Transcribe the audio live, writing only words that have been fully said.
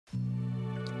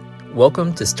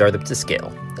Welcome to Startup to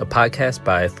Scale, a podcast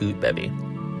by Food Bevy.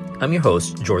 I'm your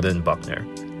host, Jordan Buckner.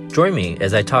 Join me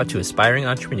as I talk to aspiring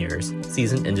entrepreneurs,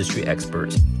 seasoned industry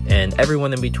experts, and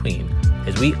everyone in between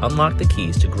as we unlock the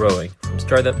keys to growing from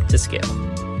startup to scale.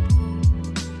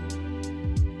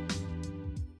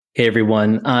 Hey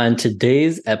everyone, on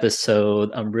today's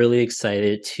episode, I'm really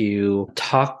excited to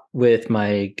talk with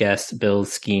my guest, Bill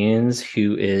Skeans,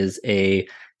 who is a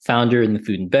founder in the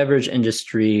food and beverage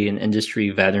industry, an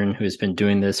industry veteran who has been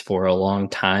doing this for a long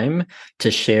time, to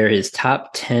share his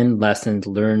top 10 lessons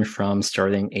learned from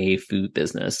starting a food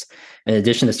business. In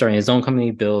addition to starting his own company,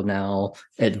 Bill now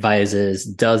advises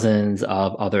dozens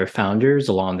of other founders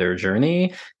along their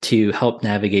journey to help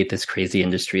navigate this crazy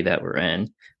industry that we're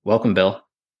in. Welcome, Bill.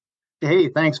 Hey,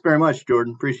 thanks very much,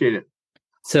 Jordan. Appreciate it.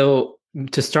 So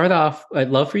to start off, I'd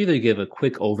love for you to give a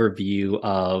quick overview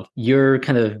of your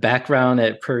kind of background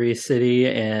at Prairie City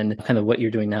and kind of what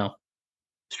you're doing now.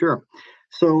 Sure.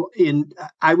 So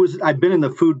I've been in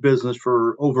the food business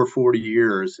for over 40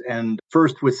 years, and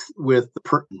first with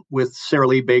Sara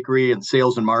Lee Bakery and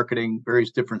sales and marketing,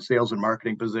 various different sales and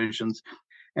marketing positions.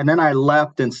 And then I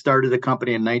left and started a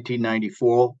company in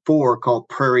 1994 called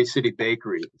Prairie City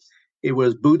Bakery. It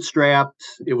was bootstrapped.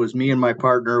 It was me and my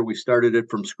partner. We started it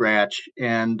from scratch.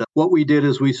 And what we did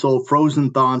is we sold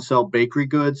frozen thaw and sell bakery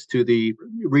goods to the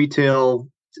retail,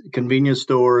 convenience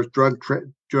stores,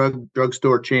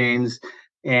 drugstore chains,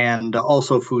 and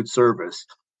also food service.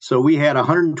 So we had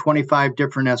 125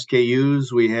 different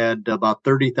SKUs. We had about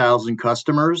 30,000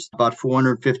 customers, about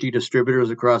 450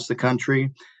 distributors across the country.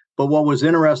 But what was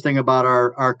interesting about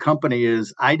our company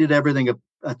is I did everything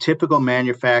a typical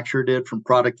manufacturer did, from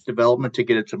product development to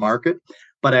get it to market,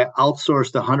 but I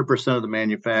outsourced 100% of the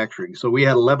manufacturing. So we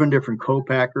had 11 different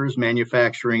co-packers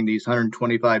manufacturing these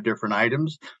 125 different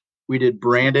items. We did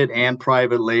branded and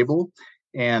private label.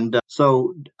 And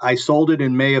so I sold it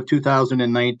in May of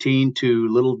 2019 to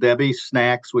Little Debbie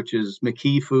Snacks, which is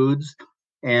McKee Foods.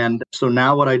 And so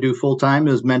now what I do full time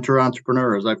is mentor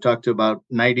entrepreneurs. I've talked to about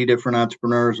 90 different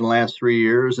entrepreneurs in the last 3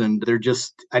 years, and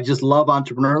I just love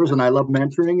entrepreneurs and I love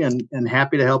mentoring and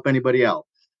happy to help anybody out.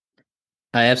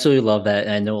 I absolutely love that.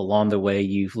 And I know along the way,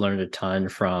 you've learned a ton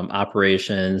from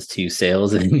operations to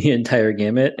sales and the entire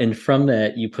gamut. And from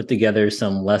that, you put together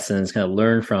some lessons kind of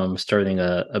learned from starting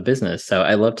a business. So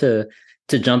I love to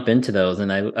jump into those. And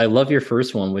I love your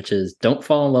first one, which is don't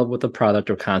fall in love with a product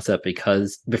or concept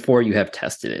before you have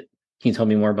tested it. Can you tell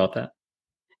me more about that?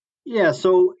 Yeah,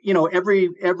 so every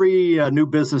new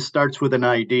business starts with an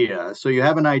idea. So you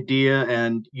have an idea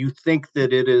and you think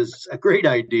that it is a great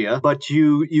idea, but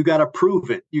you got to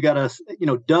prove it. You got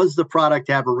to, does the product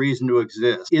have a reason to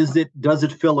exist? Does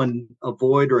it fill a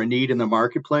void or a need in the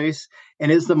marketplace?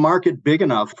 And is the market big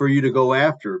enough for you to go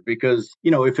after? Because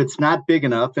if it's not big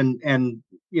enough, and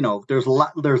there's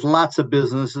lots of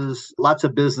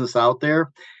business out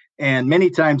there. And many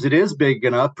times it is big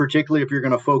enough, particularly if you're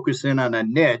going to focus in on a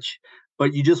niche,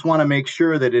 but you just want to make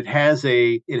sure that it has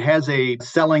a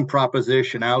selling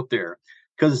proposition out there.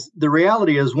 Because the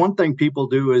reality is, one thing people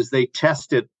do is they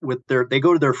test it they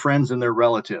go to their friends and their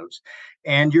relatives.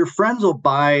 And your friends will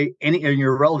buy and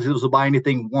your relatives will buy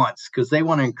anything once because they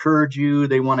want to encourage you,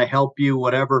 they want to help you,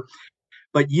 whatever.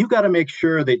 But you got to make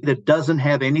sure that doesn't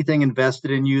have anything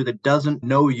invested in you, that doesn't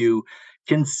know you,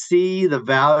 can see the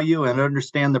value and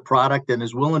understand the product and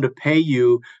is willing to pay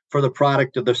you for the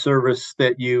product or the service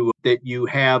that you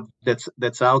have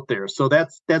that's out there. So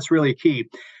that's really key.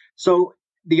 So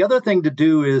the other thing to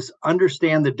do is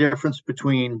understand the difference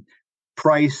between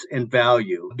price and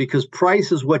value, because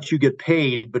price is what you get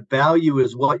paid, but value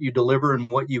is what you deliver and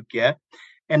what you get.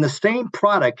 And the same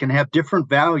product can have different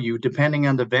value depending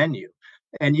on the venue.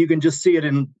 And you can just see it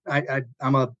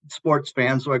I'm a sports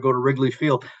fan, so I go to Wrigley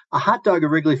Field. A hot dog at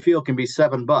Wrigley Field can be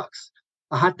 $7.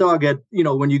 A hot dog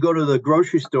when you go to the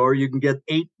grocery store, you can get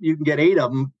eight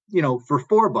of them, for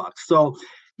 $4. So,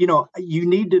 you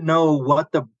need to know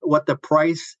what the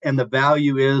price and the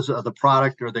value is of the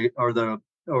product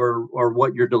or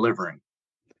what you're delivering.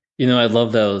 I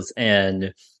love those.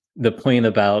 And the point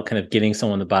about kind of getting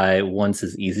someone to buy once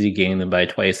is easy, getting them to buy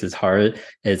twice is hard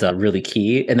is really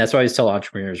key. And that's why I always tell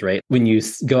entrepreneurs, right? When you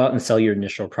go out and sell your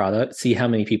initial product, see how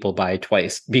many people buy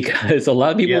twice, because a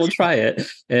lot of people will try it.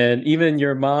 And even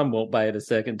your mom won't buy it a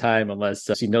second time unless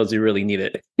she knows you really need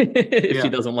it if she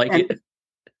doesn't like it.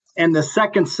 And the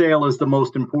second sale is the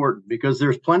most important, because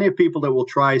there's plenty of people that will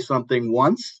try something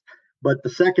once, but the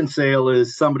second sale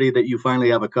is somebody that you finally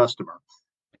have a customer.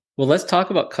 Well, let's talk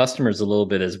about customers a little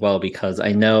bit as well, because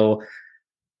I know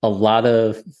a lot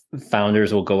of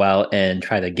founders will go out and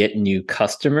try to get new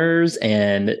customers.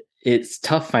 And it's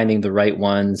tough finding the right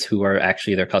ones who are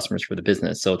actually their customers for the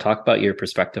business. So talk about your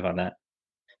perspective on that.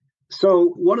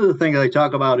 So one of the things I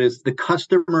talk about is the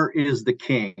customer is the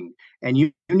king, and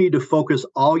you need to focus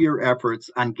all your efforts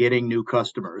on getting new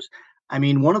customers. I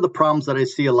mean, one of the problems that I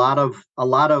see a lot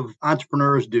of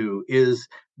entrepreneurs do is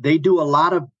they do a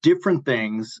lot of different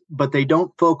things, but they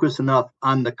don't focus enough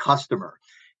on the customer.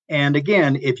 And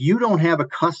again, if you don't have a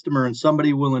customer and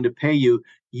somebody willing to pay you,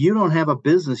 you don't have a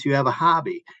business, you have a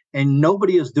hobby. And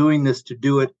nobody is doing this to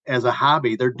do it as a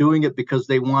hobby. They're doing it because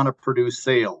they want to produce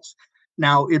sales.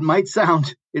 Now, it might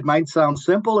sound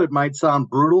simple, it might sound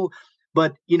brutal,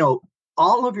 but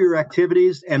all of your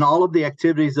activities and all of the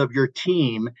activities of your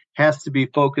team has to be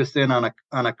focused in on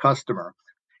a customer.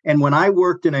 And when I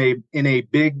worked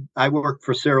I worked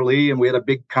for Sara Lee, and we had a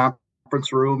big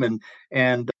conference room, and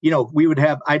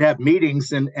I'd have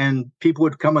meetings, and people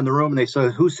would come in the room and they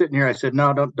said, "Who's sitting here?" I said,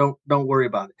 "No, don't worry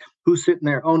about it. Who's sitting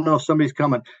there? Oh no, somebody's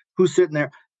coming. Who's sitting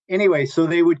there?" Anyway, so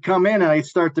they would come in and I'd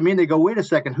start the meeting. They go, "Wait a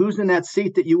second, who's in that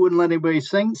seat that you wouldn't let anybody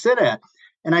sit at?"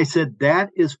 And I said, "That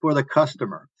is for the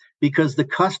customer, because the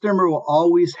customer will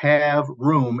always have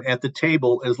room at the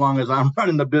table as long as I'm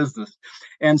running the business."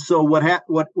 And so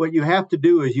what you have to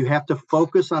do is you have to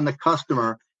focus on the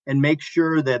customer and make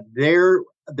sure that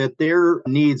their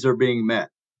needs are being met.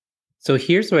 So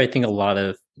here's where I think a lot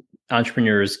of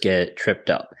entrepreneurs get tripped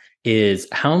up is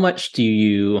how much do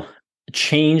you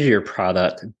change your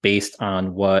product based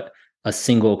on what a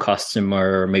single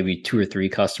customer or maybe two or three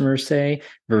customers say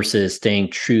versus staying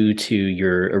true to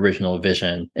your original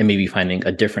vision and maybe finding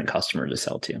a different customer to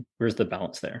sell to? Where's the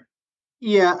balance there?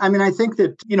 Yeah, I mean, I think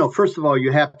that, first of all,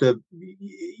 you have to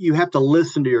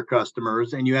listen to your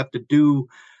customers, and you have to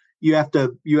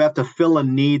fill a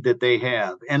need that they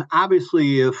have. And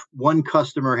obviously, if one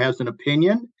customer has an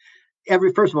opinion,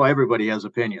 first of all, everybody has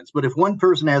opinions. But if one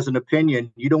person has an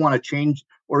opinion, you don't want to change,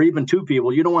 or even two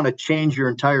people, you don't want to change your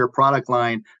entire product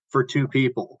line for two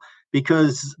people,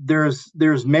 because there's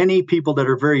many people that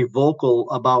are very vocal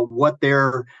about what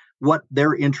their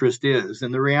interest is.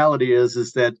 And the reality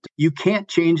is that you can't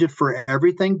change it for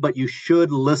everything, but you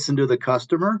should listen to the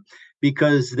customer,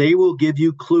 because they will give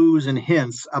you clues and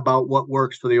hints about what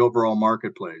works for the overall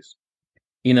marketplace.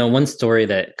 One story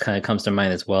that kind of comes to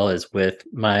mind as well is with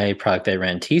my product I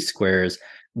ran, T-Squares.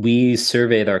 We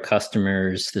surveyed our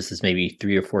customers, this is maybe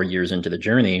 3 or 4 years into the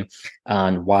journey,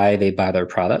 on why they buy their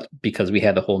product, because we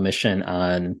had the whole mission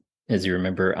on, as you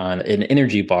remember, on an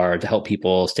energy bar to help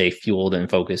people stay fueled and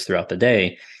focused throughout the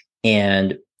day.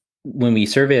 And when we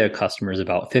surveyed our customers,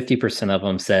 about 50% of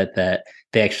them said that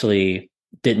they actually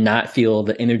did not feel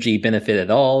the energy benefit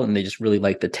at all, and they just really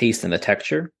liked the taste and the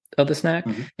texture of the snack.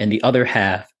 Mm-hmm. And the other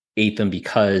half ate them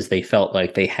because they felt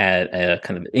like they had a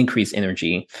kind of increased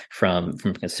energy from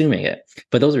consuming it.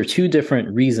 But those are two different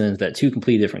reasons that two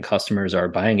completely different customers are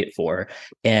buying it for.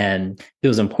 And it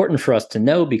was important for us to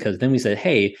know, because then we said,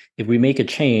 hey, if we make a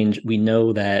change, we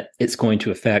know that it's going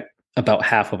to affect about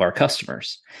half of our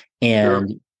customers. And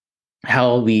sure,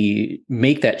 how we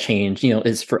make that change,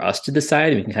 is for us to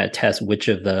decide. We can kind of test which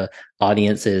of the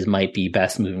audiences might be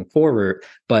best moving forward.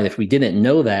 But if we didn't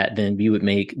know that, then we would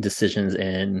make decisions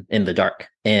in the dark,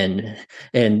 and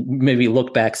maybe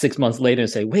look back 6 months later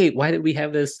and say, wait, why did we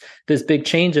have this big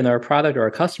change in our product or our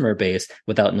customer base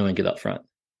without knowing it up front?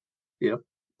 Yep.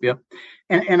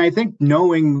 And I think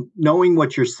knowing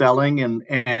what you're selling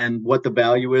and what the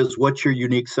value is, what your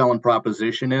unique selling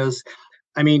proposition is.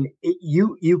 I mean,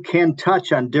 you can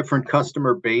touch on different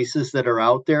customer bases that are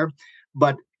out there,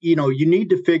 but you need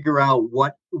to figure out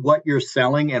what you're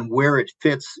selling and where it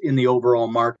fits in the overall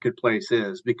marketplace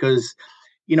is, because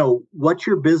what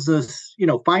your business,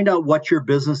 find out what your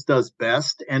business does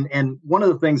best. And one of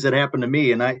the things that happened to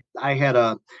me, and I had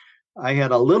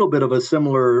a little bit of a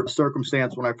similar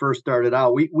circumstance when I first started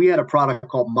out. We had a product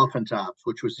called Muffin Tops,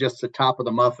 which was just the top of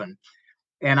the muffin,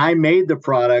 and I made the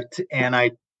product, and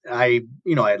I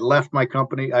had left my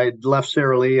company. I had left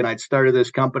Sara Lee, and I'd started this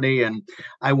company, and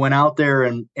I went out there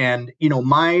and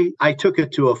I took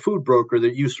it to a food broker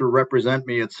that used to represent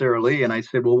me at Sara Lee. And I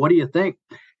said, well, what do you think?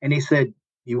 And he said,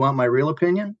 you want my real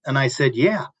opinion? And I said,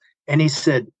 yeah. And he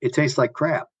said, it tastes like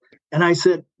crap. And I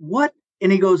said, what?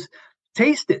 And he goes,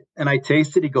 taste it. And I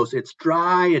tasted. He goes, it's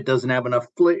dry. It doesn't have enough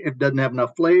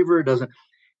flavor. It doesn't.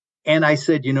 And I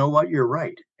said, you know what? You're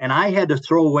right. And I had to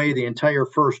throw away the entire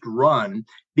first run,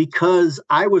 because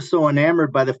I was so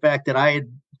enamored by the fact that I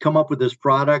had come up with this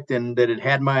product and that it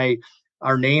had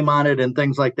our name on it and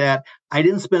things like that. I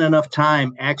didn't spend enough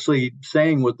time actually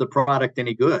saying was the product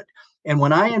any good. And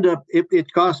when I ended up,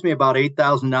 it cost me about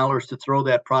 $8,000 to throw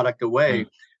that product away.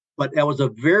 But that was a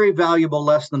very valuable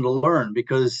lesson to learn,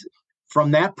 because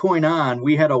from that point on,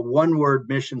 we had a one-word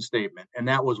mission statement, and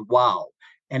that was wow.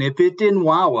 And if it didn't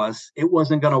wow us, it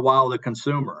wasn't going to wow the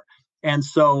consumer. And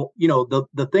so,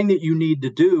 the thing that you need to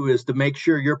do is to make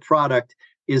sure your product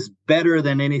is better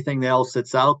than anything else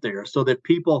that's out there, so that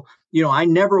people, I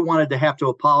never wanted to have to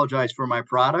apologize for my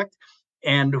product.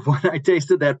 And when I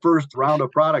tasted that first round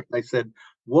of product, I said,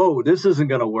 whoa, this isn't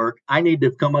going to work. I need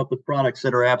to come up with products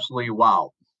that are absolutely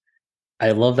wow.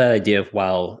 I love that idea of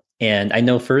wow. And I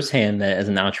know firsthand that as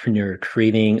an entrepreneur,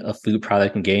 creating a food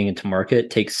product and getting into market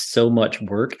takes so much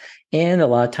work and a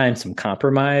lot of times some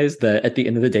compromise that at the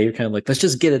end of the day, you're kind of like, let's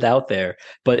just get it out there.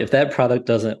 But if that product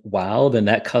doesn't wow, then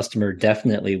that customer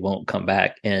definitely won't come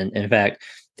back. And in fact,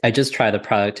 I just tried a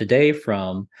product today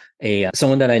from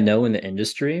someone that I know in the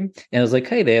industry. And I was like,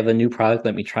 hey, they have a new product.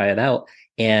 Let me try it out.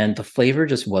 And the flavor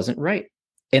just wasn't right.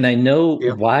 And I know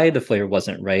why the flavor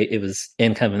wasn't right. It was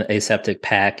in kind of an aseptic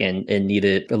pack and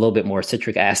needed a little bit more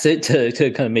citric acid to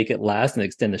kind of make it last and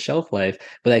extend the shelf life.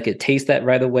 But I could taste that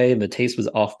right away, and the taste was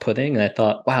off-putting. And I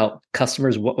thought, wow,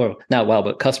 customers, or not wow,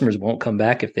 but customers won't come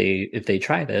back if they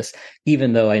try this,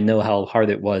 even though I know how hard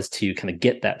it was to kind of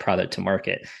get that product to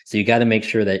market. So you got to make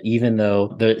sure that even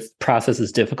though the process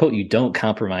is difficult, you don't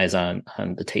compromise on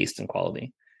the taste and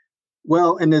quality.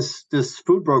 Well, and this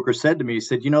food broker said to me, he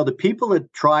said, the people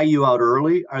that try you out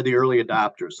early are the early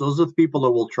adopters. Those are the people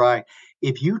that will try.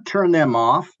 If you turn them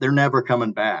off, they're never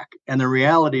coming back. And the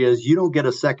reality is you don't get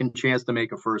a second chance to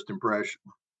make a first impression.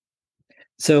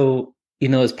 So,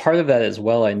 as part of that as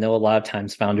well, I know a lot of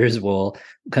times founders will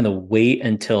kind of wait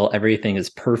until everything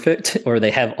is perfect or they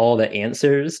have all the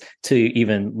answers to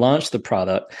even launch the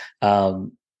product.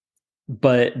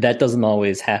 But that doesn't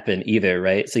always happen either,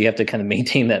 right? So you have to kind of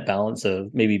maintain that balance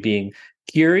of maybe being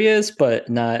curious, but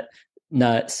not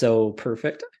so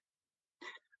perfect.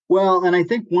 Well, and I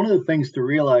think one of the things to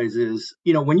realize is,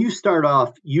 when you start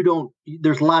off,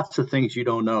 there's lots of things you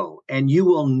don't know, and you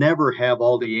will never have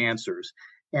all the answers.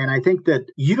 And I think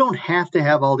that you don't have to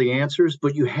have all the answers,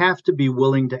 but you have to be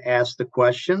willing to ask the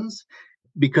questions,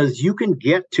 because you can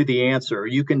get to the answer.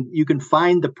 You can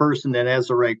find the person that has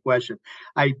the right question.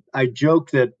 I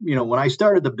joke that, when I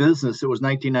started the business, it was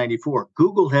 1994.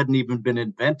 Google hadn't even been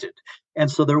invented. And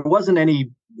so there wasn't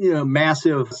any,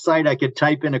 massive site I could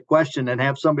type in a question and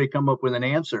have somebody come up with an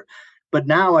answer. But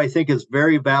now I think it's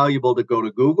very valuable to go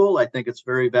to Google. I think it's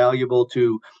very valuable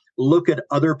to look at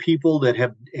other people that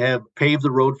have paved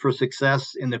the road for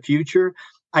success in the future.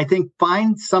 I think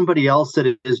find somebody else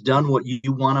that has done what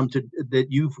you want them to, that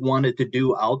you've wanted to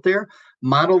do out there,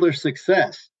 model their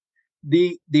success.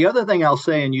 The other thing I'll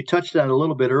say, and you touched on it a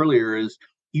little bit earlier, is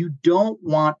you don't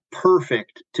want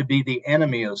perfect to be the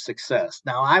enemy of success.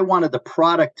 Now, I wanted the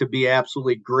product to be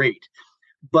absolutely great,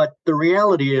 but the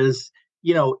reality is,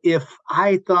 if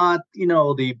I thought,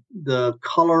 the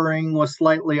coloring was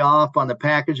slightly off on the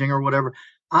packaging or whatever,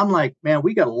 I'm like, man,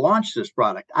 we got to launch this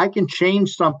product. I can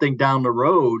change something down the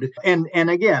road. And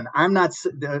again, I'm not,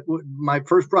 my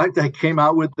first product I came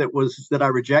out with that I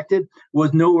rejected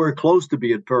was nowhere close to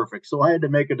being perfect. So I had to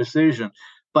make a decision.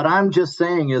 But I'm just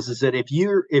saying is that if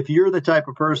you're the type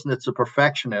of person that's a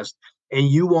perfectionist and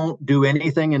you won't do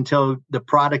anything until the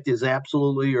product is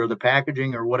absolutely, or the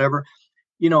packaging or whatever,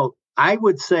 I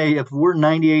would say if we're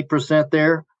 98%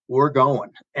 there, we're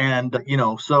going. And,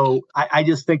 so I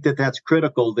just think that that's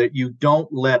critical, that you don't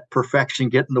let perfection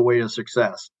get in the way of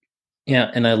success.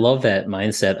 Yeah, and I love that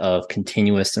mindset of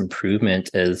continuous improvement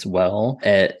as well.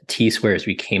 At T Squares,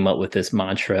 we came up with this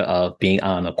mantra of being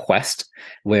on a quest,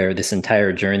 where this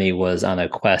entire journey was on a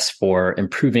quest for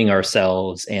improving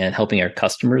ourselves and helping our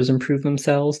customers improve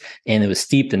themselves. And it was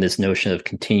steeped in this notion of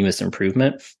continuous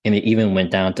improvement. And it even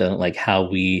went down to like how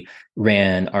we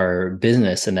ran our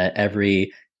business, and that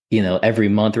every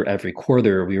month or every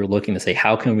quarter, we were looking to say,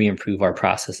 how can we improve our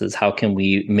processes? How can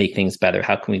we make things better?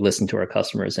 How can we listen to our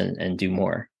customers and do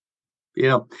more?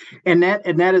 Yeah. And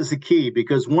that is the key,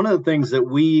 because one of the things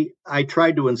that I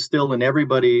tried to instill in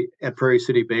everybody at Prairie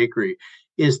City Bakery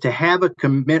is to have a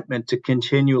commitment to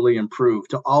continually improve,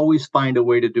 to always find a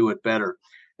way to do it better.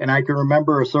 And I can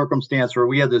remember a circumstance where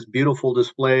we had this beautiful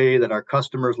display that our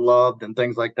customers loved and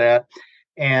things like that.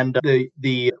 And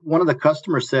the one of the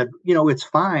customers said, it's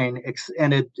fine,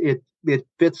 and it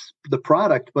fits the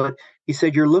product, but he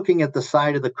said, you're looking at the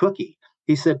side of the cookie.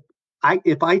 He said,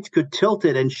 if I could tilt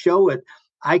it and show it,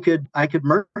 I could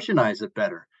merchandise it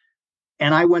better.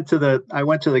 And I went to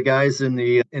the guys in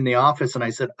the office and I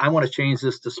said, I want to change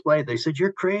this display. They said,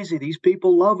 you're crazy. These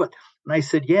people love it. And I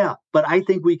said, yeah, but I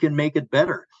think we can make it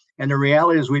better. And the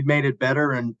reality is we've made it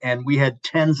better, and we had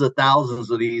tens of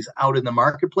thousands of these out in the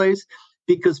marketplace.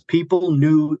 Because people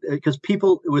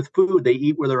with food, they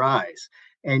eat with their eyes.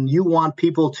 and you want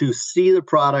people to see the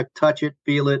product, touch it,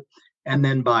 feel it, and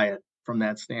then buy it from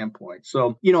that standpoint.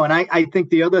 So, and I think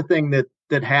the other thing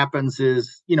that happens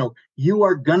is, you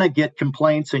are going to get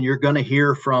complaints and you're going to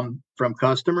hear from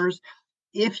customers.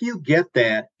 If you get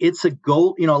that, it's a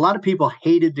goal. A lot of people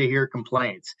hated to hear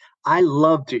complaints. I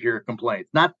love to hear complaints.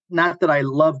 Not that I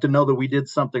love to know that we did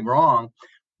something wrong,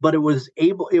 but it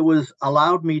was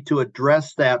allowed me to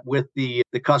address that with the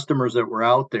customers that were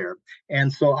out there.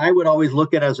 And so I would always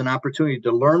look at it as an opportunity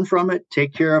to learn from it,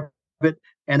 take care of it,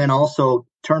 and then also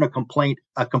turn a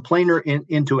complainer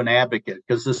into an advocate,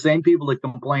 because the same people that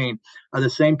complain are the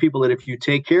same people that if you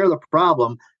take care of the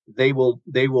problem, they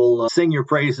will sing your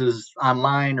praises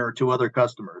online or to other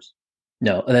customers.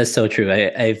 No, that's so true.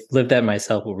 I've lived that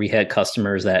myself, where we had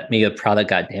customers that maybe a product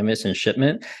got damaged in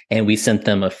shipment and we sent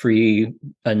them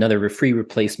another free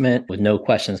replacement with no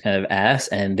questions kind of asked.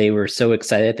 And they were so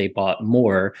excited they bought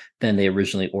more than they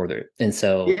originally ordered. And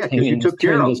so you took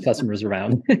care of those customers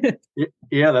around.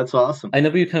 Yeah, that's awesome. I know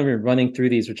we've kind of been running through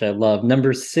these, which I love.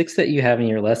 Number 6 that you have in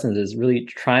your lessons is really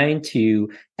trying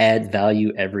to add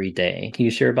value every day. Can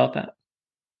you share about that?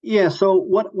 Yeah. So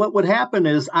what would happen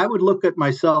is I would look at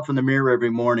myself in the mirror every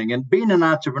morning, and being an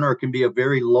entrepreneur can be a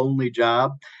very lonely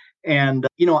job. And,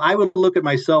 I would look at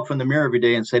myself in the mirror every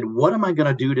day and said, what am I going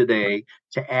to do today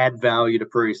to add value to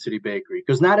Prairie City Bakery?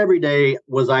 Because not every day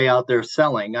was I out there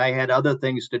selling. I had other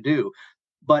things to do,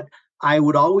 but I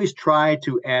would always try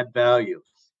to add value.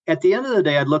 At the end of the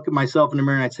day, I'd look at myself in the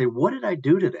mirror and I'd say, what did I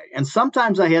do today? And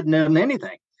sometimes I hadn't done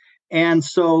anything. And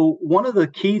so one of the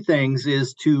key things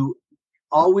is to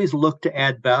always look to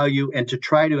add value and to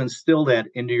try to instill that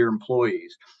into your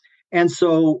employees. And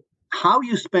so how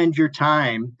you spend your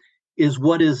time is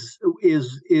what is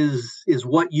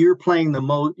what you're paying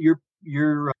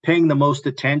the most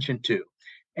attention to.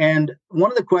 And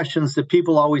one of the questions that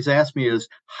people always ask me is,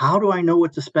 how do I know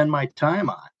what to spend my time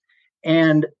on?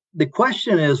 And the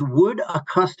question is, would a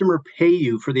customer pay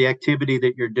you for the activity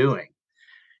that you're doing?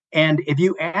 And if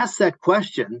you ask that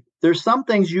question, there's some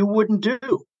things you wouldn't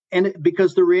do. And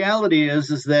because the reality is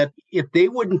that if they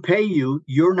wouldn't pay you,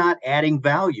 you're not adding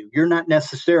value. You're not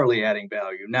necessarily adding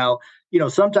value. Now,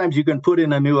 sometimes you can put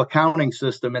in a new accounting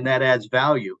system and that adds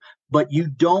value, but you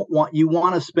want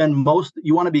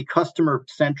to be customer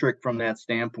centric from that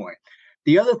standpoint.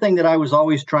 The other thing that I was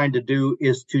always trying to do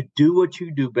is to do what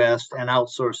you do best and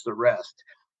outsource the rest.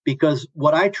 Because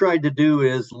what I tried to do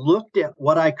is looked at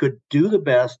what I could do the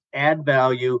best, add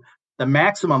value, the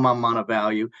maximum amount of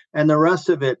value, and the rest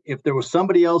of it, if there was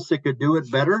somebody else that could do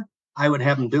it better, I would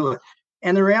have them do it.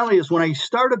 And the reality is, when I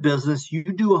start a business, you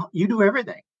do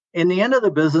everything. In the end of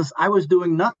the business, I was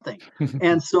doing nothing.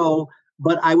 And so,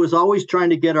 but I was always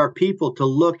trying to get our people to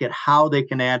look at how they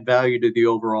can add value to the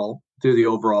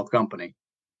overall company.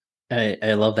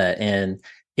 I love that. And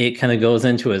it kind of goes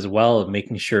into as well of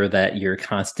making sure that you're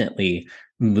constantly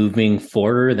moving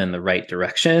forward in the right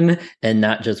direction and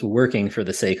not just working for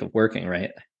the sake of working, right?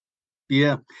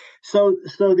 Yeah. So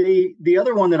the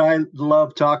other one that I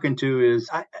love talking to is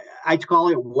I call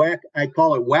it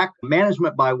whack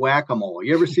management by whack-a-mole.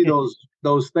 You ever see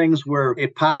those things where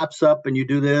it pops up and you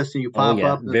do this and you pop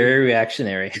up? Very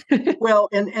reactionary. Well,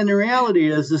 and the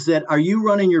reality is that, are you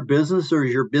running your business or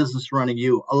is your business running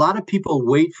you? A lot of people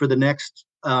wait for the next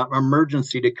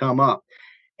emergency to come up.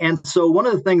 And so one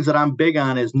of the things that I'm big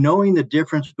on is knowing the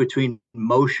difference between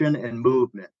motion and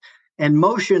movement. And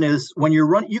motion is when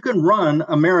you can run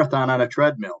a marathon on a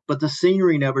treadmill, but the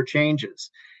scenery never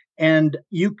changes.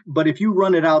 But if you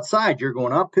run it outside, you're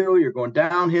going uphill, you're going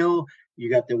downhill, you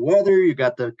got the weather, you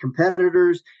got the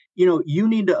competitors. You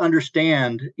need to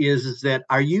understand is that,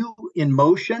 are you in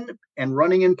motion and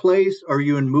running in place, or are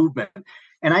you in movement?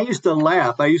 And I used to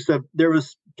laugh. There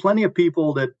was plenty of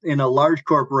people that in a large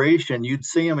corporation, you'd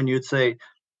see them and you'd say,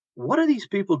 what are these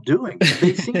people doing?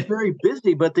 They seem very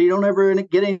busy, but they don't ever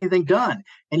get anything done.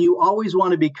 And you always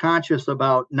want to be conscious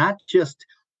about not just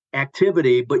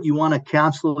activity, but you want to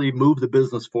constantly move the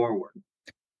business forward.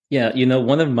 Yeah,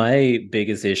 one of my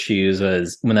biggest issues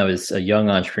was when I was a young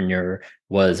entrepreneur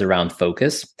was around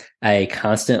focus. I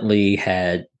constantly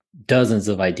had dozens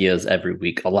of ideas every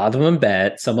week, a lot of them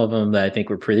bad, some of them that I think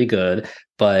were pretty good,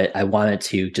 but I wanted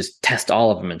to just test all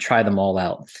of them and try them all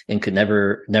out and could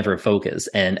never focus.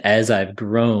 And as I've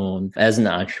grown as an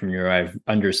entrepreneur, I've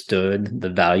understood the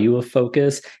value of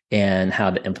focus and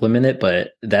how to implement it,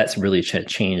 but that's really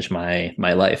changed my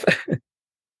life.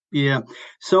 Yeah.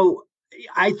 So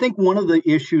I think one of the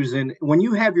issues when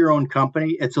you have your own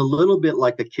company, it's a little bit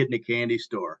like a kidney candy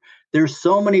store. There's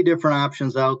so many different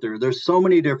options out there. There's so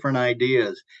many different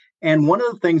ideas. And one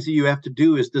of the things that you have to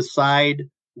do is decide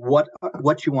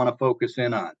what you want to focus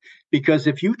in on. Because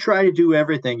if you try to do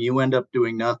everything, you end up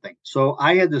doing nothing. So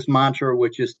I had this mantra,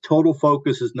 which is total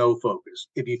focus is no focus.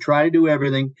 If you try to do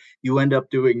everything, you end up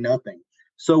doing nothing.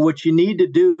 So what you need to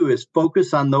do is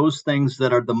focus on those things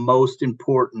that are the most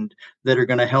important, that are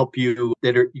going to help you,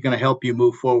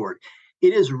 move forward.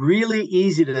 It is really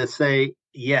easy to say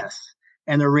yes.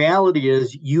 And the reality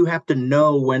is you have to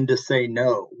know when to say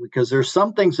no, because there's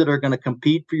some things that are going to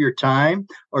compete for your time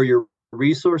or your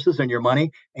resources and your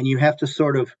money, and you have to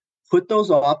sort of put those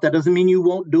off. That doesn't mean you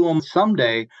won't do them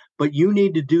someday, but you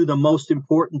need to do the most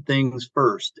important things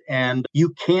first. And you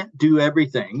can't do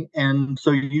everything. And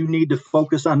so you need to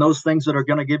focus on those things that are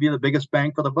going to give you the biggest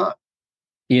bang for the buck.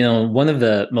 One of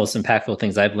the most impactful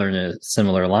things I've learned in a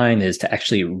similar line is to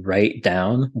actually write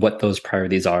down what those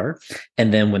priorities are.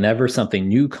 And then whenever something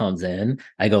new comes in,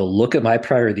 I go look at my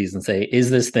priorities and say, is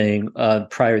this thing a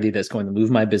priority that's going to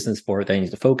move my business forward that I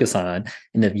need to focus on?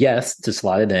 And if yes, to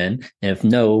slot it in. And if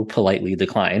no, politely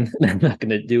decline. I'm not going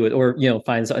to do it. Or,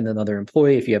 find another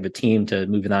employee if you have a team to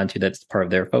move it on to that's part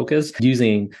of their focus.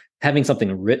 Having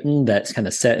something written that's kind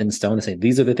of set in stone to say,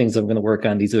 these are the things I'm going to work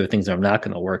on, these are the things I'm not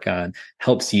going to work on,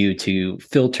 helps you to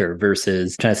filter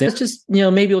versus trying to say, it's just,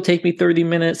 maybe it'll take me 30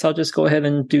 minutes. I'll just go ahead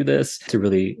and do this, to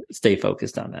really stay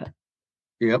focused on that.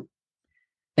 Yep.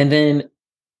 And then,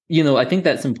 I think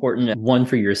that's important, one,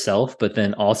 for yourself, but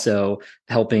then also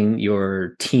helping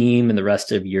your team and the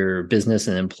rest of your business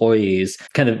and employees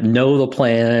kind of know the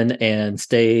plan and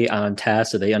stay on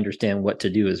task so they understand what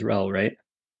to do as well, right?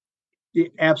 Yeah,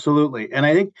 absolutely. And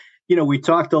I think, we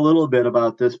talked a little bit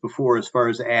about this before as far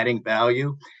as adding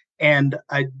value. And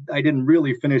I didn't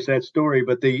really finish that story,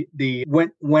 but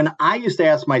when I used to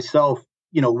ask myself,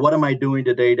 what am I doing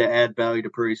today to add value to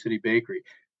Prairie City Bakery?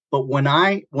 But when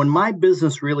my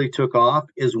business really took off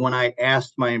is when I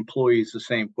asked my employees the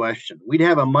same question. We'd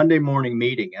have a Monday morning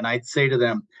meeting and I'd say to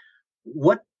them,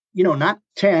 what, not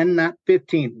 10, not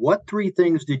 15, what 3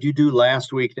 things did you do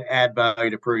last week to add value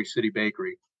to Prairie City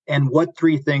Bakery? And what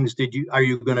 3 things are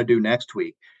you going to do next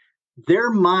week? Their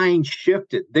mind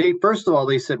shifted. First of all,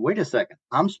 they said, wait a second,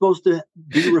 I'm supposed to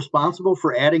be responsible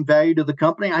for adding value to the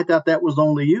company? I thought that was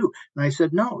only you. And I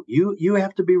said, no, you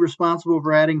have to be responsible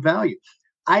for adding value.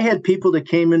 I had people that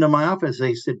came into my office.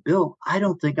 They said, Bill, I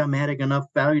don't think I'm adding enough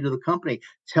value to the company.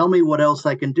 Tell me what else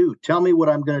I can do. Tell me what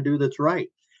I'm going to do that's right.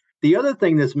 The other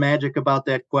thing that's magic about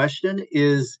that question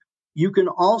is you can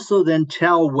also then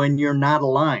tell when you're not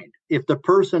aligned. If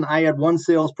I had one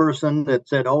salesperson that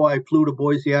said, oh, I flew to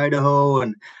Boise, Idaho,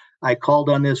 and I called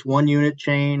on this one unit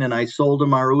chain and I sold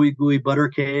them our ooey gooey butter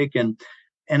cake. And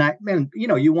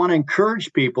you want to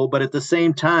encourage people, but at the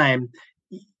same time,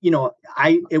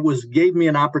 gave me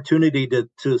an opportunity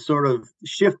to sort of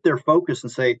shift their focus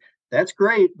and say, that's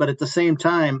great. But at the same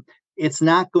time, it's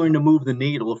not going to move the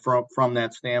needle from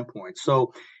that standpoint.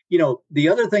 So, the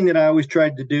other thing that I always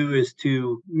tried to do is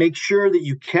to make sure that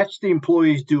you catch the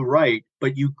employees do right,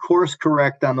 but you course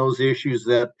correct on those issues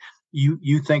that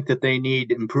you think that they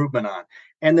need improvement on.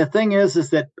 And the thing is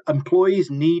that employees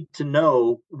need to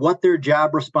know what their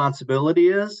job responsibility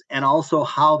is and also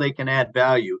how they can add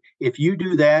value. If you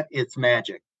do that, it's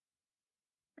magic.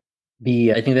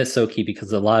 I think that's so key,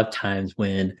 because a lot of times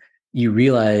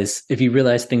if you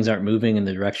realize things aren't moving in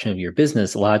the direction of your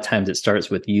business, a lot of times it starts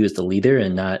with you as the leader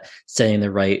and not setting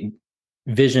the right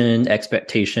vision,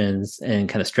 expectations, and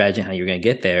kind of strategy how you're going to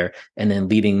get there, and then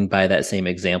leading by that same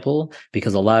example.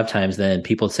 Because a lot of times then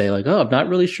people say like, oh, I'm not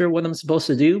really sure what I'm supposed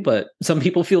to do, but some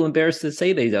people feel embarrassed to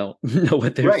say they don't know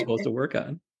what they're supposed to work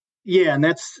on. Yeah, and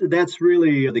that's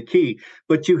really the key.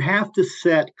 But you have to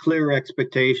set clear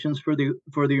expectations for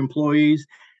the employees,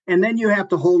 and then you have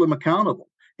to hold them accountable.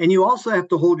 And you also have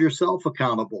to hold yourself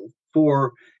accountable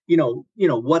for,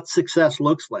 what success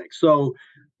looks like. So,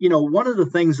 one of the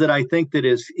things that I think that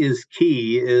is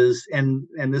key is, and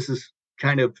this is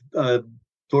kind of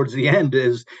towards the end,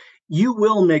 is you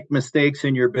will make mistakes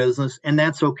in your business, and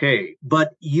that's okay.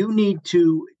 But you need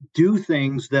to do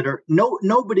things that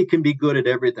nobody can be good at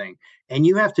everything. And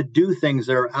you have to do things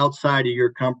that are outside of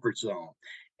your comfort zone.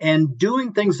 And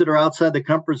doing things that are outside the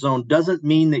comfort zone doesn't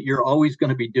mean that you're always going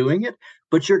to be doing it,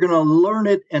 but you're going to learn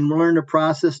it and learn the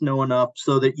process know enough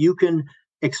so that you can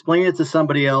explain it to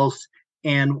somebody else.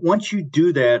 And once you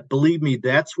do that, believe me,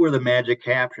 that's where the magic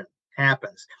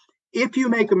happens. If you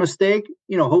make a mistake,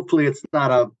 hopefully it's not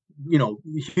a,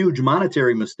 huge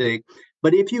monetary mistake,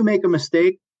 but if you make a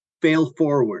mistake, fail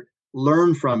forward,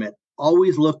 learn from it,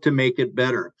 always look to make it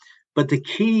better. But the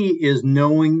key is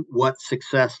knowing what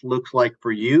success looks like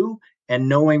for you and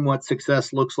knowing what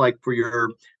success looks like for your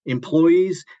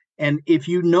employees. And if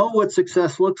you know what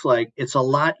success looks like, it's a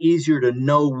lot easier to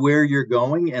know where you're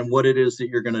going and what it is that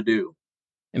you're going to do.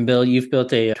 And Bill, you've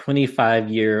built a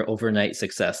 25-year overnight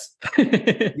success.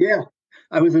 Yeah.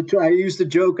 I used to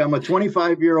joke, I'm a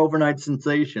 25-year overnight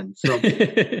sensation. So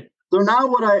now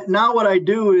what I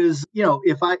do is,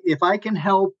 if I can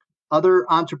help other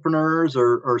entrepreneurs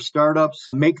or startups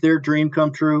make their dream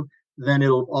come true, then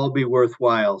it'll all be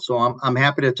worthwhile. So I'm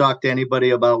happy to talk to anybody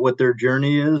about what their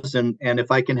journey is, and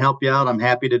if I can help you out, I'm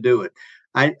happy to do it.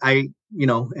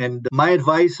 And my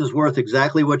advice is worth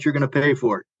exactly what you're going to pay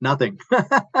for it. Nothing. I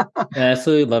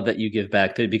absolutely love that you give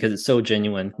back to it because it's so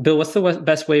genuine. Bill, what's the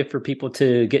best way for people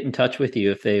to get in touch with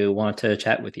you if they want to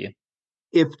chat with you?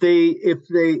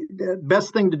 The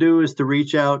best thing to do is to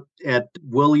reach out at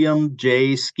William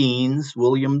J. Skeens,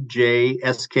 William J.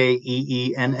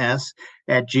 Skeens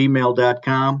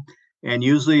 @gmail.com. And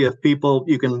usually if people,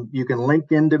 you can link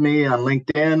into me on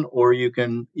LinkedIn, or you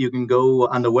can go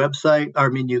on the website.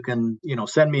 You can,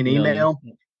 send me an email.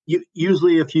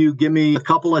 Usually if you give me a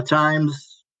couple of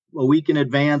times a week in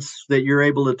advance that you're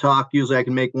able to talk, usually I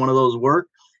can make one of those work,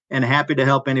 and happy to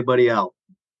help anybody out.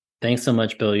 Thanks so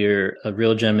much, Bill. You're a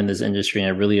real gem in this industry, and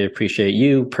I really appreciate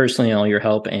you personally and all your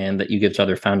help and that you give to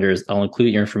other founders. I'll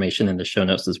include your information in the show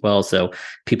notes as well so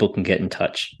people can get in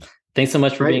touch. Thanks so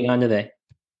much for being on today.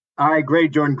 All right,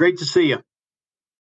 great, Jordan. Great to see you.